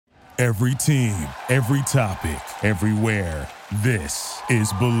Every team, every topic, everywhere. This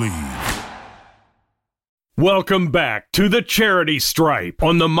is Believe. Welcome back to the Charity Stripe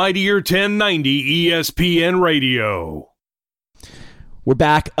on the Mightier 1090 ESPN Radio. We're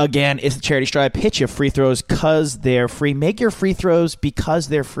back again. It's the Charity Stripe. Hit your free throws because they're free. Make your free throws because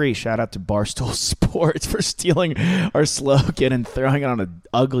they're free. Shout out to Barstool Sports for stealing our slogan and throwing it on an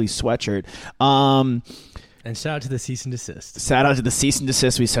ugly sweatshirt. And shout out to the cease and desist. Shout out to the cease and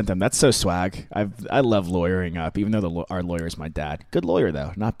desist we sent them. That's so swag. I love lawyering up, even though our lawyer is my dad. Good lawyer,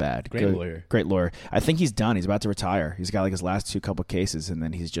 though. Not bad. Great lawyer. Great lawyer. I think he's done. He's about to retire. He's got like his last couple cases, and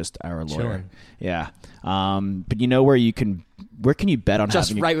then he's just our lawyer. Chilling. Yeah. But you know where can you bet on just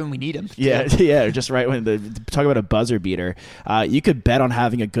having right when we need him? Yeah, yeah, just right when talk about a buzzer beater. You could bet on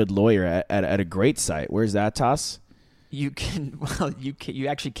having a good lawyer at a great site. Where's that, Toss? You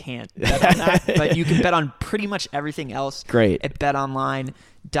actually can't bet on that, but you can bet on pretty much everything else. Great. At betonline.ag.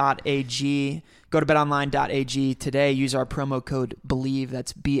 Go to betonline.ag today. Use our promo code BELIEVE.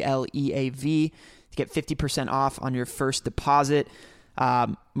 That's BLEAV to get 50% off on your first deposit.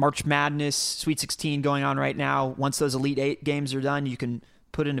 March Madness, Sweet 16 going on right now. Once those Elite 8 games are done, you can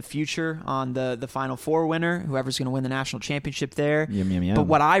put in a future on the Final Four winner, whoever's going to win the national championship there. Yum. But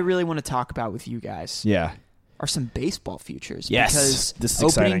what I really want to talk about with you guys are some baseball futures. Yes, because this is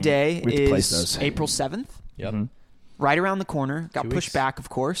opening exciting. day We have to place is those. April 7th. Yep. Mm-hmm. Right around the corner. Got 2 pushed weeks. back, of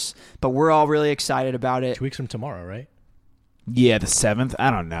course, but we're all really excited about it. 2 weeks from tomorrow, right? Yeah, the 7th.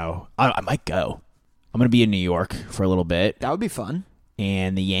 I don't know. I might go. I'm going to be in New York for a little bit. That would be fun.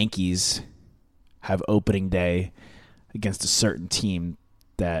 And the Yankees have opening day against a certain team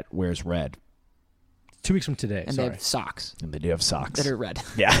that wears red. 2 weeks from today. And sorry. they have socks And they do have socks. that are red.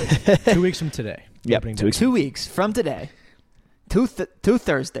 Yeah. 2 weeks from today. Yep, Opening 2 day. weeks. 2 weeks from today. Two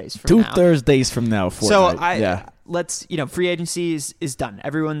Thursdays from Two now. Thursdays from now. So Fortnite. let's, free agency is done.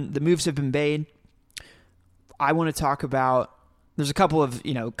 The moves have been made. I want to talk about, there's a couple of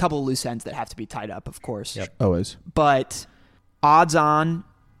loose ends that have to be tied up, of course. Yep. Always. But odds on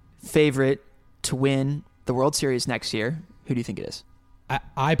favorite to win the World Series next year, who do you think it is?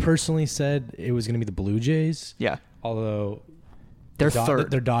 I personally said it was going to be the Blue Jays. Yeah. Although They're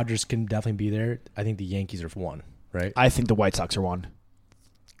third. Their Dodgers can definitely be there. I think the Yankees are one, right? I think the White Sox are one.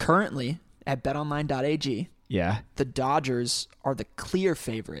 Currently, at betonline.ag, Yeah. the Dodgers are the clear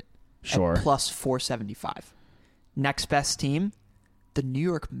favorite Sure. at plus 475. Next best team, the New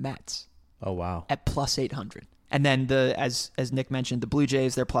York Mets Oh, wow. at plus 800. And then as Nick mentioned, the Blue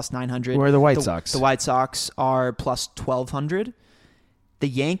Jays, they're plus 900. Where are the White Sox? The White Sox are plus 1,200. The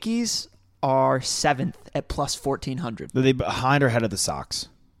Yankees are 7th at plus 1,400. Are they behind or ahead of the Sox?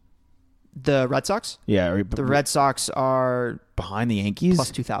 The Red Sox? Yeah. The Red Sox are behind the Yankees? plus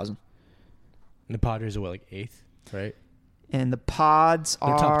 2,000. And the Padres are like 8th, right? And the Pods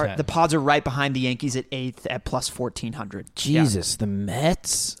They're top are 10. right behind the Yankees at 8th at plus 1,400. Jesus, the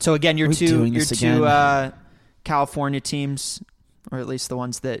Mets? So again, your Are we doing two this again? California teams, or at least the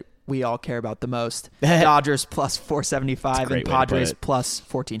ones that we all care about the most. Dodgers plus 475 That's a great and way to put Padres it. plus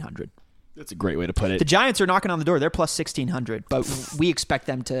 1,400. That's a great way to put it. The Giants are knocking on the door. They're plus 1,600, but we expect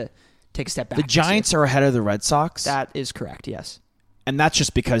them to take a step back. The Giants are ahead of the Red Sox? That is correct, yes. And that's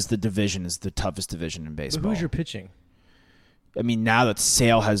just because the division is the toughest division in But baseball. who's your pitching? I mean, now that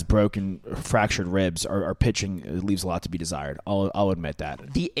Sale has fractured ribs, our pitching leaves a lot to be desired. I'll admit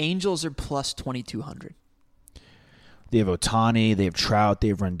that. The Angels are plus 2,200. They have Ohtani, they have Trout, they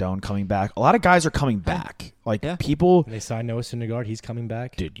have Rendon coming back. A lot of guys are coming back. Like, Yeah. people... And they signed Noah Syndergaard. He's coming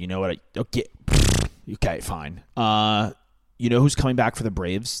back. Dude, you know what? Okay, fine. You know who's coming back for the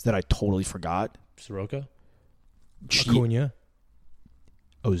Braves that I totally forgot? Soroka. Gee- Acuna.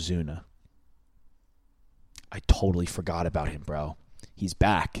 Ozuna. I totally forgot about him, bro. He's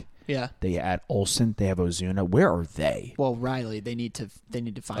back. Yeah. They add Olsen. They have Ozuna. Where are they? Well, Riley, they need to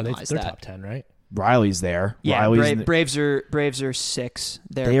finalize They're that. top 10, right? Riley's there. Yeah, Riley's Braves are 6.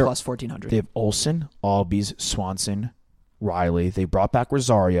 They're They are- plus 1,400. They have Olsen, Albies, Swanson, Riley. They brought back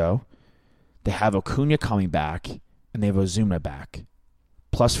Rosario. They have Acuna coming back, and they have Ozuna back.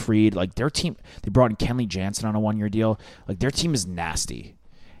 Plus Fried. Like, their team, they brought in Kenley Jansen on a one-year deal. Like, their team is nasty.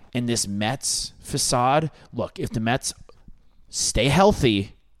 And this Mets facade, look, if the Mets stay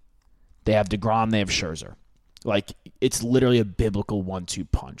healthy, they have DeGrom, they have Scherzer. Like, it's literally a biblical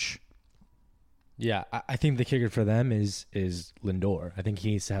 1-2 punch. Yeah, I think the kicker for them is Lindor. I think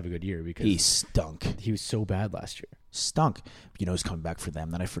he needs to have a good year because He stunk. he was so bad last year. Stunk. You know who's coming back for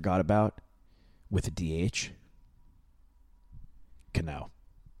them that I forgot about? With a DH? Cano.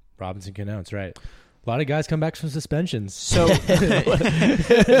 Robinson Cano, that's right. A lot of guys come back from suspensions. So,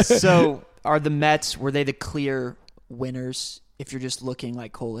 so are the Mets, were they the clear winners if you're just looking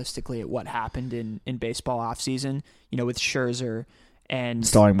like holistically at what happened in baseball offseason, with Scherzer and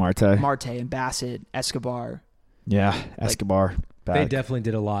Starling Marte and Bassett, Escobar. Yeah, Escobar. They definitely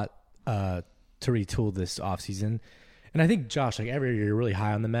did a lot to retool this offseason. And I think, Josh, like every year you're really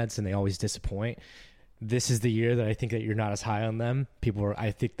high on the Mets and they always disappoint. This is the year that I think that you're not as high on them. I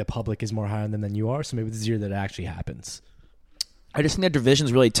think the public is more high on them than you are. So maybe this is the year that it actually happens. I just think that division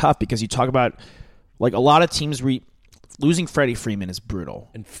is really tough because you talk about like a lot of teams losing Freddie Freeman is brutal.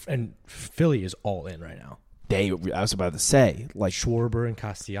 And Philly is all in right now. I was about to say, like Schwarber and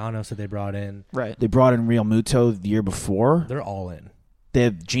Castellanos that they brought in. Right. They brought in Real Muto the year before. They're all in. They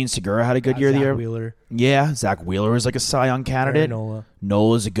have Gene Segura had a good year the year. Wheeler. Yeah, Zach Wheeler is like a Cy Young candidate.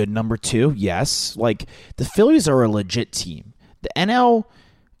 Nola's a good number 2. Yes. Like the Phillies are a legit team. The NL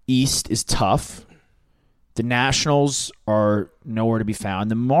East is tough. The Nationals are nowhere to be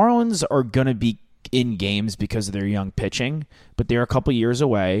found. The Marlins are going to be in games because of their young pitching, but they're a couple years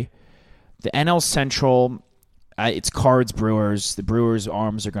away. The NL Central, it's Cards, Brewers. The Brewers'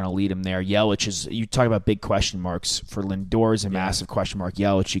 arms are going to lead them there. Yelich is, you talk about big question marks. For Lindor is a massive question mark.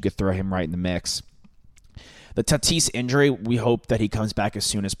 Yelich, you could throw him right in the mix. The Tatis injury, we hope that he comes back as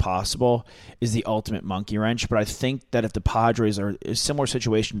soon as possible, is the ultimate monkey wrench. But I think that if the Padres are a similar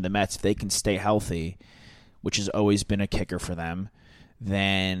situation to the Mets, if they can stay healthy, which has always been a kicker for them,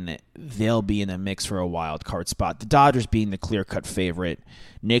 then they'll be in the mix for a wild card spot. The Dodgers being the clear-cut favorite.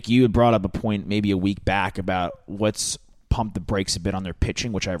 Nick, you had brought up a point maybe a week back about let's pump the brakes a bit on their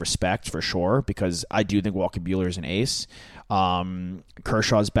pitching, which I respect for sure, because I do think Walker Buehler is an ace.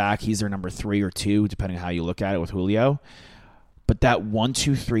 Kershaw's back. He's their number 3 or 2, depending on how you look at it with Julio. But that 1,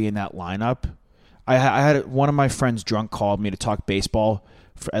 2, 3 in that lineup, I had one of my friends drunk called me to talk baseball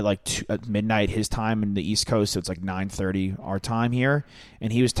at midnight his time in the East Coast, so it's like 9:30 our time here,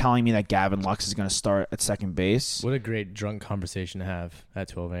 and he was telling me that Gavin Lux is going to start at second base. What a great drunk conversation to have at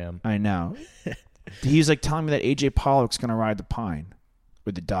 12 a.m. I know. He was like telling me that A.J. Pollock's going to ride the pine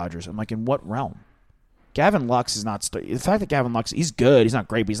with the Dodgers. I'm like, in what realm? Gavin Lux is not starting. The fact that Gavin Lux, he's good, he's not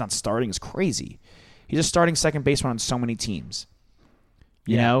great, but he's not starting is crazy. He's just starting second baseman on so many teams.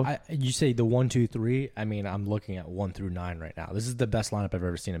 You know? You say the 1, 2, 3. I mean, I'm looking at 1 through 9 right now. This is the best lineup I've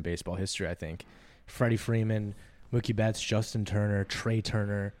ever seen in baseball history, I think. Freddie Freeman, Mookie Betts, Justin Turner, Trey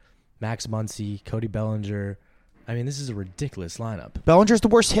Turner, Max Muncy, Cody Bellinger. I mean, this is a ridiculous lineup. Bellinger's the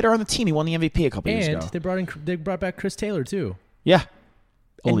worst hitter on the team. He won the MVP a couple years ago. And they brought back Chris Taylor, too. Yeah.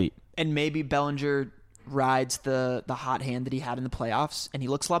 Elite. And maybe Bellinger rides the hot hand that he had in the playoffs, and he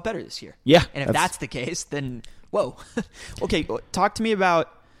looks a lot better this year. Yeah. And if that's the case, then... Whoa. Okay, talk to me about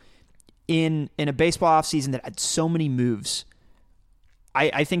in a baseball offseason that had so many moves.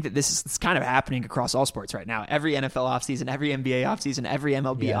 I think that this is kind of happening across all sports right now. Every NFL offseason, every NBA offseason, every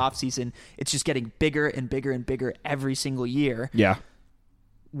MLB offseason, it's just getting bigger and bigger and bigger every single year. Yeah.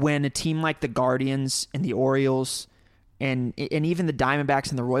 When a team like the Guardians and the Orioles and even the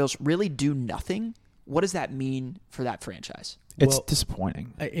Diamondbacks and the Royals really do nothing, what does that mean for that franchise? It's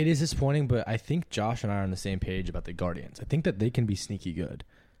disappointing. It is disappointing, but I think Josh and I are on the same page about the Guardians. I think that they can be sneaky good.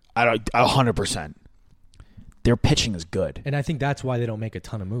 100%. Their pitching is good. And I think that's why they don't make a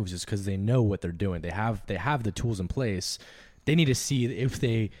ton of moves, is because they know what they're doing. They have the tools in place. They need to see if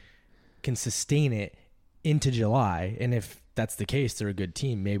they can sustain it into July. And if that's the case, they're a good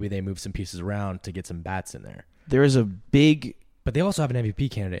team. Maybe they move some pieces around to get some bats in there. There is a big... But they also have an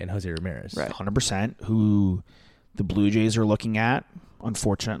MVP candidate in Jose Ramirez. Right. 100%, who... the Blue Jays are looking at,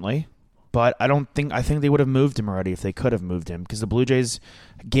 unfortunately. But I think they would have moved him already if they could have moved him. Because the Blue Jays,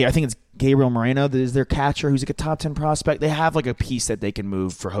 I think it's Gabriel Moreno that is their catcher, who's like a top 10 prospect. They have like a piece that they can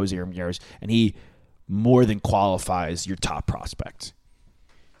move for Jose Ramirez, and he more than qualifies your top prospect.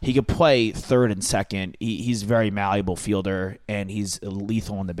 He could play third and second. He's a very malleable fielder, and he's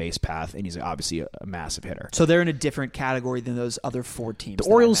lethal on the base path, and he's obviously a massive hitter. So they're in a different category than those other 4 teams. The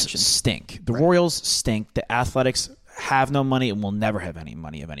Orioles stink. The Royals stink. The Athletics have no money and will never have any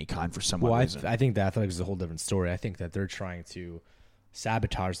money of any kind for some reason. I think the Athletics is a whole different story. I think that they're trying to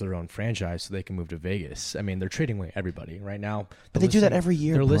sabotage their own franchise so they can move to Vegas. I mean, they're trading away everybody right now. But they do that every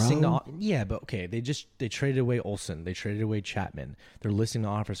year, They're bro. listing but okay, they traded away Olsen. They traded away Chapman. They're listing the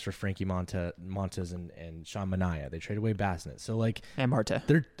offers for Frankie Montes and Sean Manaea. They traded away Bassett. So like and Marte.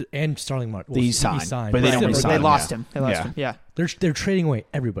 And Starling Marte. He signed, but they don't re-sign They him. lost him. They lost him. Yeah. They're trading away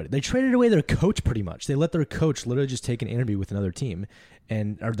everybody. They traded away their coach pretty much. They let their coach literally just take an interview with another team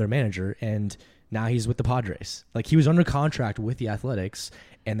or their manager, and now he's with the Padres. Like, he was under contract with the Athletics,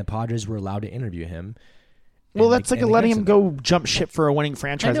 and the Padres were allowed to interview him. Well, that's like letting him go jump ship for a winning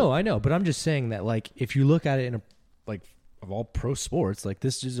franchise. I know, but I'm just saying that, like, if you look at it in of all pro sports, like,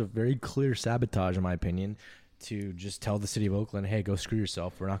 this is a very clear sabotage, in my opinion, to just tell the city of Oakland, hey, go screw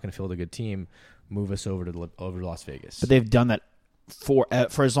yourself. We're not going to field a good team. Move us over to Las Vegas. But they've done that for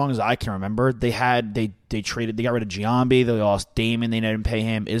as long as I can remember. They got rid of Giambi. They lost Damon. They didn't pay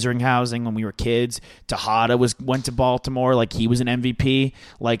him. Isringhausen when we were kids. Tejada went to Baltimore like he was an MVP.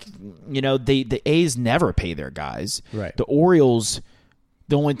 Like, the A's never pay their guys. Right. The Orioles,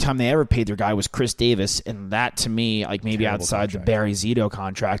 the only time they ever paid their guy was Chris Davis, and that to me, like maybe Terrible outside contract. the Barry Zito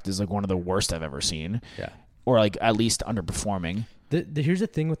contract, is like one of the worst I've ever seen. Yeah. Or like at least underperforming. Here's the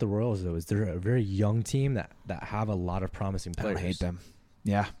thing with the Royals, though, is they're a very young team that have a lot of promising I players. don't hate them.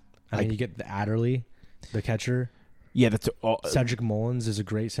 Yeah. I mean, you get the Adderley, the catcher. Yeah, that's Cedric Mullins is a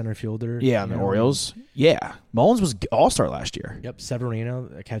great center fielder. yeah, and the Orioles. Yeah. Mullins was All-Star last year. Yep, Severino,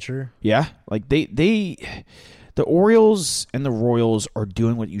 a catcher. Yeah. Like the Orioles and the Royals are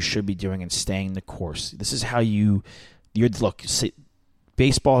doing what you should be doing and staying the course. This is how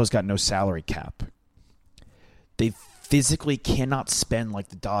baseball has got no salary cap. They physically cannot spend like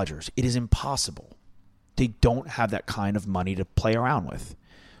the Dodgers. It is impossible. They don't have that kind of money to play around with.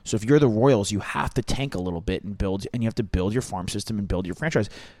 So if you're the Royals, you have to tank a little bit and you have to build your farm system and build your franchise.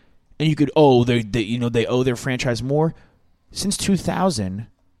 And you could, they owe their franchise more. Since 2000,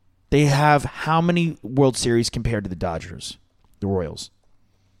 they have how many World Series compared to the Dodgers, the Royals?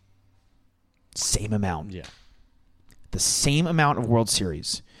 Same amount. Yeah. The same amount of World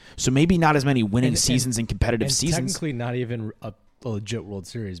Series. So maybe not as many winning seasons and competitive seasons. Technically not even a legit World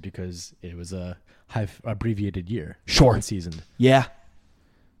Series because it was a high abbreviated year. Sure. One season. Yeah.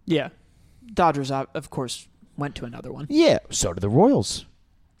 Yeah. Dodgers, of course, went to another one. Yeah. So did the Royals.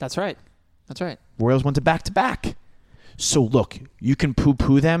 That's right. That's right. Royals went to back-to-back. So look, you can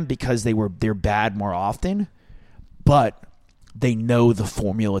poo-poo them because they're bad more often, but they know the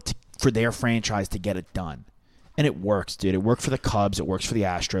formula for their franchise to get it done. And it works, dude. It worked for the Cubs. It works for the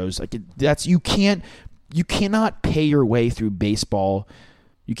Astros. You cannot pay your way through baseball.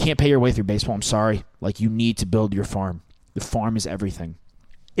 You can't pay your way through baseball. I'm sorry. Like, you need to build your farm. The farm is everything.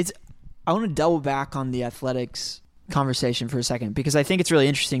 I want to double back on the athletics conversation for a second because I think it's really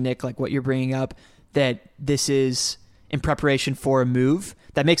interesting, Nick, like what you're bringing up, that this is in preparation for a move.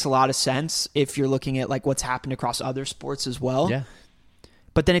 That makes a lot of sense if you're looking at like what's happened across other sports as well. Yeah.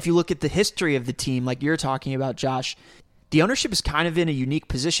 But then if you look at the history of the team, like you're talking about, Josh, the ownership is kind of in a unique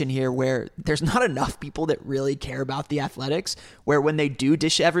position here where there's not enough people that really care about the athletics, where when they do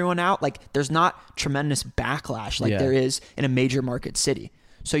dish everyone out, like there's not tremendous backlash like there is in a major market city.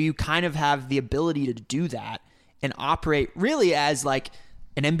 So you kind of have the ability to do that and operate really as like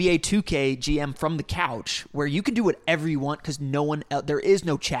an NBA 2K GM from the couch where you can do whatever you want because there is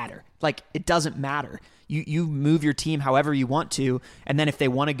no chatter. Like it doesn't matter. You move your team however you want to, and then if they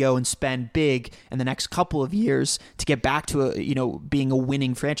want to go and spend big in the next couple of years to get back to being a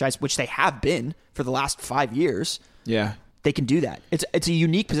winning franchise, which they have been for the last 5 years, Yeah. they can do that. It's a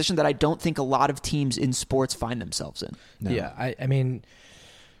unique position that I don't think a lot of teams in sports find themselves in. No. Yeah, I mean,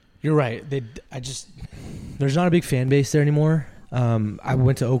 you're right. There's not a big fan base there anymore. I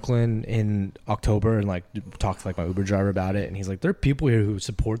went to Oakland in October and like talked to like my Uber driver about it, and he's like, there are people here who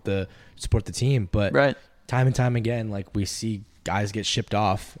support the team, but Right. time and time again, like we see guys get shipped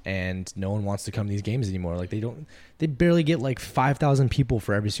off, and no one wants to come to these games anymore. Like they barely get like 5,000 people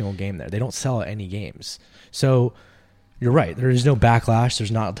for every single game there. They don't sell any games, so. You're right. There is no backlash.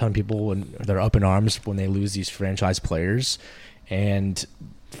 There's not a ton of people that are up in arms when they lose these franchise players, and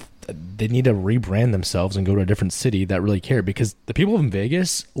they need to rebrand themselves and go to a different city that really care, because the people in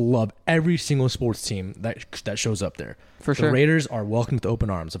Vegas love every single sports team that shows up there. For sure. The Raiders are welcomed with open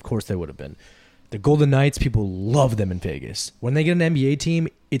arms. Of course they would have been. The Golden Knights, people love them in Vegas. When they get an NBA team,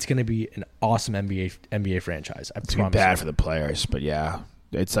 it's going to be an awesome NBA franchise. It's going to be bad for the players, but yeah.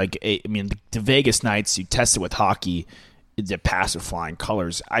 It's like, I mean, the Vegas Knights, you test it with hockey, it's a passive flying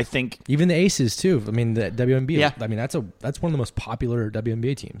colors. I think even the Aces too. I mean, the WNBA. Yeah. I mean, that's one of the most popular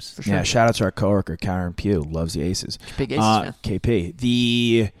WNBA teams. For sure. Yeah, shout out to our coworker Karen Pugh, loves the Aces. Big Aces fan. KP.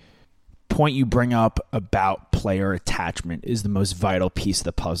 The point you bring up about player attachment is the most vital piece of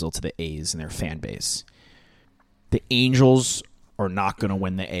the puzzle to the A's and their fan base. The Angels are not going to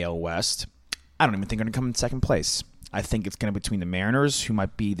win the AL West. I don't even think they're going to come in second place. I think it's going to be between the Mariners, who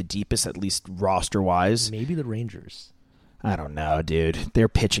might be the deepest, at least roster-wise. Maybe the Rangers. I don't know, dude. Their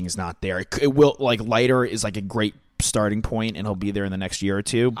pitching is not there. It will, like, Leiter is like a great starting point, and he'll be there in the next year or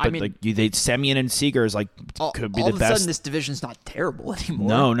two. But I mean, Semien and Seager is like could be the best. All of a sudden, this division's not terrible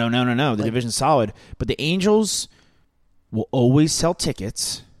anymore. No. The division's solid, but the Angels will always sell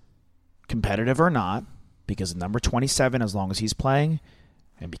tickets, competitive or not, because of number 27, as long as he's playing,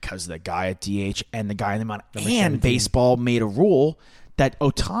 and because the guy at DH and the guy in the mound. And baseball made a rule that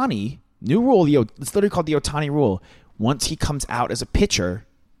Ohtani New rule. It's literally called the Ohtani rule. Once he comes out as a pitcher,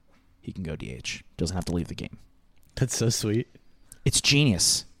 he can go DH. Doesn't have to leave the game. That's so sweet. It's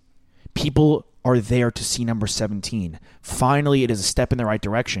genius. People are there to see number 17. Finally, it is a step in the right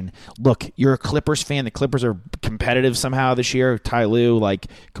direction. Look, you're a Clippers fan. The Clippers are competitive somehow this year. Ty Lue,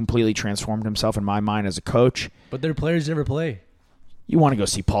 completely transformed himself in my mind as a coach. But their players never play. You want to go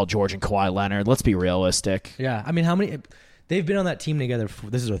see Paul George and Kawhi Leonard. Let's be realistic. Yeah. I mean, how many... They've been on that team together.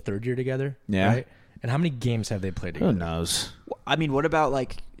 This is their third year together. Yeah. Right? And how many games have they played together? Who knows? I mean, what about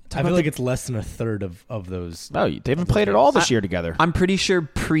I feel like it's less than a third of those. No, they haven't played at all this year together. I'm pretty sure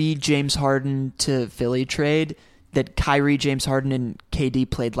pre-James Harden to Philly trade that Kyrie, James Harden, and KD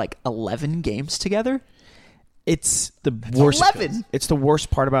played 11 games together. It's the worst. 11. It's the worst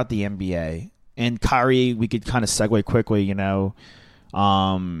part about the NBA. And Kyrie, we could kind of segue quickly.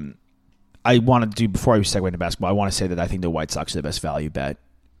 I want to do, before I segue into basketball, I want to say that I think the White Sox are the best value bet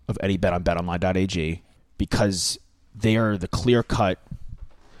of any bet on betonline.ag because they are the clear cut.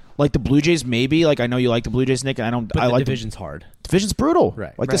 Like the Blue Jays, maybe. I know you like the Blue Jays, Nick. But the division's hard. Division's brutal.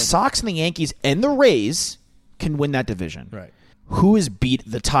 Right. The Sox and the Yankees and the Rays can win that division. Right. Who has beat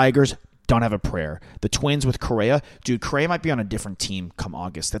the Tigers? Don't have a prayer. The Twins with Correa. Dude, Correa might be on a different team come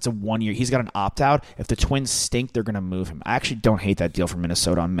August. That's a 1 year. He's got an opt-out. If the Twins stink, they're going to move him. I actually don't hate that deal for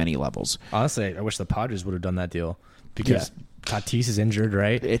Minnesota on many levels. Honestly, I wish the Padres would have done that deal because Tatis is injured,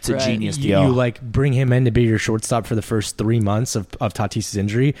 right? It's a genius deal. You bring him in to be your shortstop for the first 3 months of Tatis'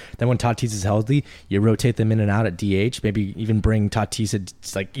 injury. Then when Tatis is healthy, you rotate them in and out at DH. Maybe even bring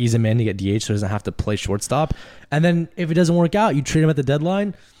Tatis, ease him in to get DH so he doesn't have to play shortstop. And then if it doesn't work out, you trade him at the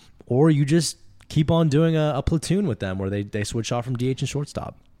deadline, or you just keep on doing a platoon with them where they switch off from DH and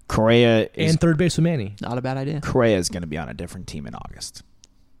shortstop. Correa is, and third base with Manny. Not a bad idea. Correa is going to be on a different team in August.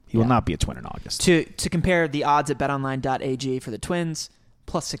 He will not be a Twin in August. To compare the odds at betonline.ag for the Twins,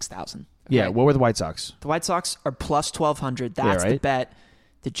 plus 6,000. Okay? Yeah, what were the White Sox? The White Sox are plus 1,200. That's the bet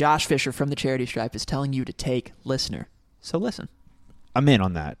that Josh Fisher from the Charity Stripe is telling you to take, listener. So listen. I'm in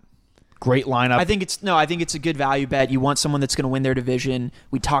on that. Great lineup. I think it's a good value bet. You want someone that's going to win their division.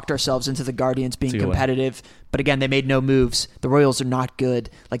 We talked ourselves into the Guardians being competitive, but again, they made no moves. The Royals are not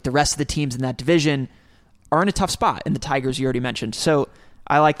good. The rest of the teams in that division are in a tough spot, and the Tigers you already mentioned. So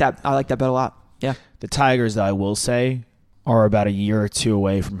I like that. I like that bet a lot. Yeah. The Tigers, I will say, are about a year or two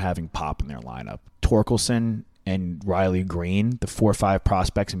away from having pop in their lineup. Torkelson and Riley Green, the 4 or 5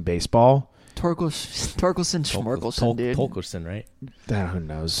 prospects in baseball. Torkelson, Schmorkelson, dude. Torkelson, right? Who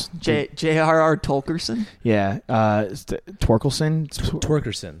knows? J.R.R. Tolkerson? Yeah. Torkelson?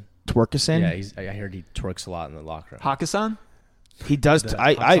 Twerkerson. Yeah, I heard he twerks a lot in the locker room. Hakkasan? He does.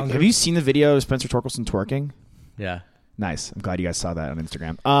 Have you seen the video of Spencer Torkelson twerking? Yeah. Nice. I'm glad you guys saw that on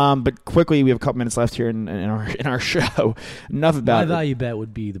Instagram. But quickly, we have a couple minutes left here in our show. Enough about my value bet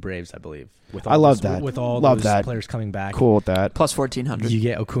would be the Braves, I believe. I love that. With all those players coming back. Cool with that. Plus 1,400. You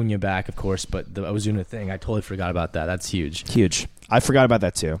get Acuna back, of course, but the Ozuna thing, I totally forgot about that. That's huge. Huge. I forgot about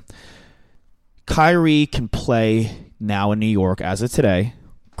that too. Kyrie can play now in New York as of today.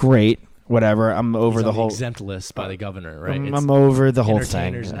 Great. Whatever. I'm over He's the on whole exempt list by the governor, right? I'm over the whole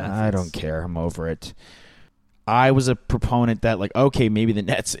thing. Entertainers and I athletes. don't care. I'm over it. I was a proponent that, okay, maybe the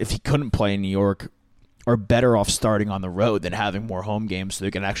Nets, if he couldn't play in New York, are better off starting on the road than having more home games so they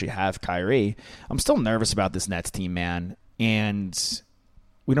can actually have Kyrie. I'm still nervous about this Nets team, man, and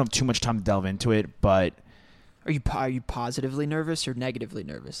we don't have too much time to delve into it, but... Are you positively nervous or negatively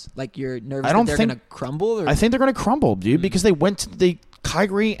nervous? You're nervous that they're going to crumble? Or? I think they're going to crumble, dude, because they went to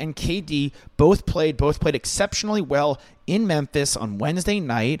Kyrie and KD both played exceptionally well in Memphis on Wednesday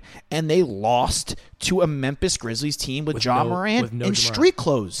night, and they lost to a Memphis Grizzlies team with Ja Morant in street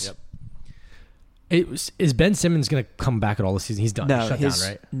clothes. Yep. Is Ben Simmons going to come back at all this season? He's done. No, Shut down,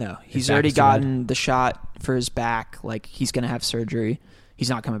 right? No, he's already gotten the shot for his back. He's going to have surgery. He's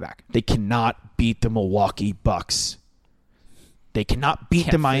not coming back. They cannot beat the Milwaukee Bucks. They cannot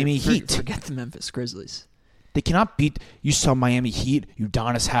beat the Miami Heat. Forget the Memphis Grizzlies. They cannot beat. You saw Miami Heat,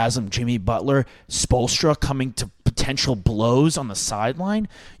 Udonis Haslem, Jimmy Butler, Spoelstra coming to potential blows on the sideline.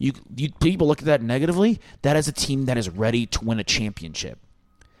 You people look at that negatively. That is a team that is ready to win a championship.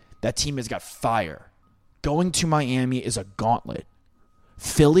 That team has got fire. Going to Miami is a gauntlet.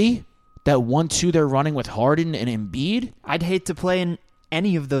 Philly, that 1-2 they're running with Harden and Embiid. I'd hate to play in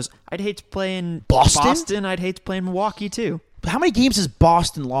any of those. I'd hate to play in Boston. I'd hate to play in Milwaukee too. How many games has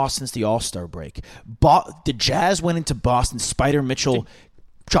Boston lost since the All-Star break? The Jazz went into Boston. Spider Mitchell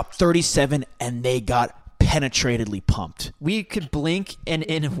dropped 37, and they got penetratedly pumped. We could blink, and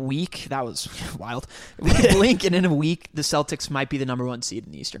in a week, that was wild. We could blink, and in a week, the Celtics might be the number 1 seed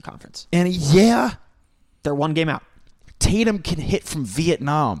in the Eastern Conference. And yeah, they're 1 game out. Tatum can hit from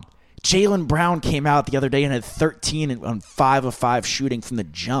Vietnam. Jaylen Brown came out the other day and had 13 on 5 of 5 shooting from the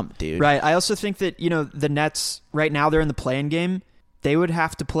jump, dude. Right. I also think that, the Nets, right now they're in the play-in game. They would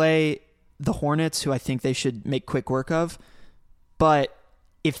have to play the Hornets, who I think they should make quick work of. But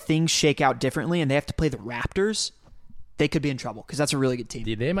if things shake out differently and they have to play the Raptors, they could be in trouble because that's a really good team.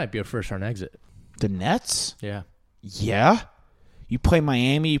 They might be a first-round exit. The Nets? Yeah. Yeah? You play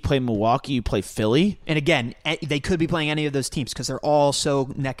Miami, you play Milwaukee, you play Philly. And again, they could be playing any of those teams because they're all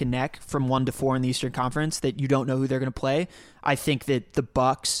so neck and neck from 1 to 4 in the Eastern Conference that you don't know who they're going to play. I think that the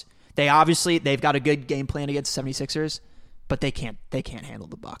Bucks, they've got a good game plan against the 76ers, but they can't handle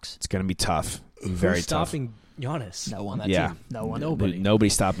the Bucks. It's going to be tough. Very Who's tough. stopping Giannis? No one that Yeah. team. No one.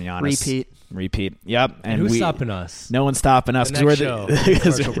 Nobody's stopping Giannis. Repeat. Yep. And who's stopping us? No one's stopping us The next show,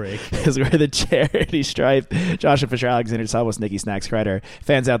 commercial break. Because we're the charity stripe. Joshua Fisher, Alexander Salvos, Nicky Snacks, Kreider.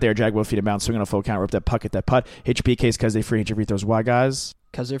 Fans out there, drag both feet and bounce, swing on a full count, rip that puck, hit that putt. Hit your PKs because they're free. Hit your free throws. Why, guys?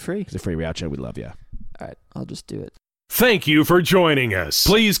 Because they're free. Because they're free. We out, Joe. We love you. All right, I'll just do it. Thank you for joining us.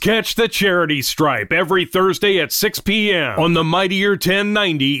 Please catch the Charity Stripe every Thursday at 6 p.m. on the Mightier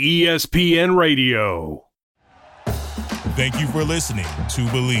 1090 ESPN Radio. Thank you for listening to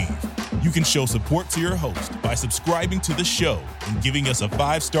Believe. You can show support to your host by subscribing to the show and giving us a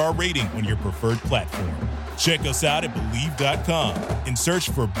 5-star rating on your preferred platform. Check us out at Believe.com and search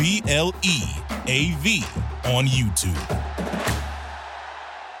for BLEAV on YouTube.